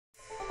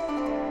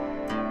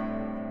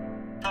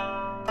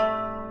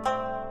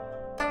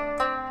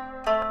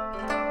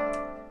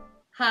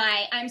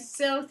I'm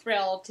so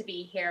thrilled to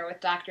be here with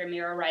Dr.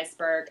 Mira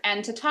Reisberg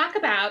and to talk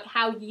about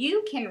how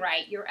you can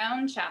write your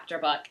own chapter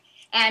book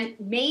and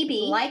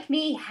maybe, like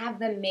me, have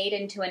them made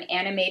into an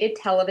animated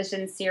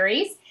television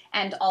series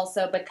and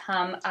also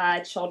become a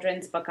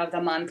Children's Book of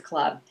the Month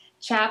Club.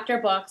 Chapter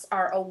books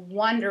are a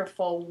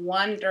wonderful,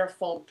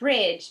 wonderful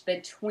bridge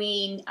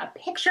between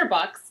picture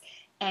books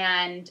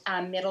and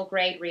middle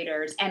grade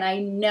readers, and I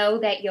know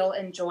that you'll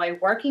enjoy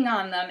working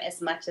on them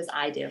as much as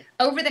I do.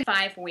 Over the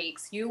 5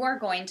 weeks, you are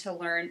going to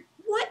learn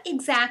what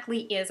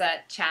exactly is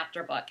a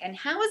chapter book and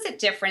how is it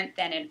different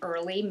than an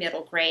early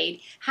middle grade?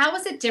 How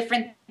is it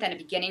different than a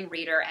beginning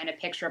reader and a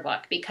picture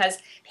book? Because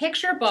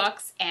picture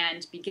books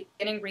and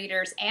beginning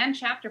readers and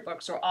chapter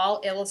books are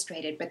all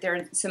illustrated, but there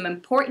are some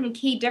important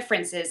key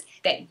differences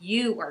that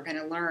you are going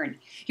to learn.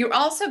 You're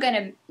also going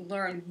to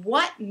learn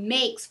what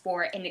makes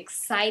for an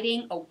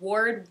exciting,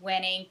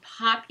 award-winning,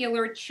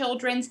 popular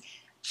children's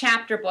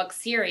chapter book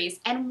series,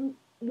 and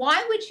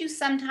why would you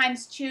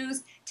sometimes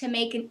choose to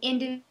make an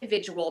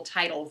individual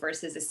title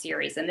versus a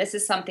series? And this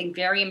is something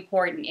very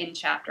important in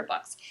chapter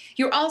books.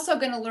 You're also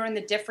going to learn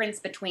the difference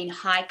between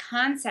high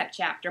concept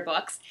chapter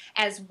books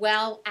as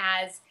well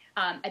as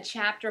a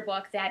chapter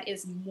book that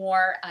is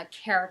more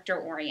character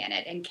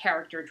oriented and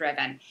character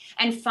driven.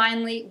 And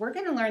finally, we're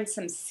going to learn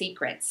some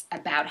secrets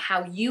about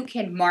how you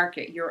can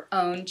market your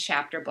own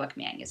chapter book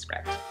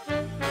manuscript.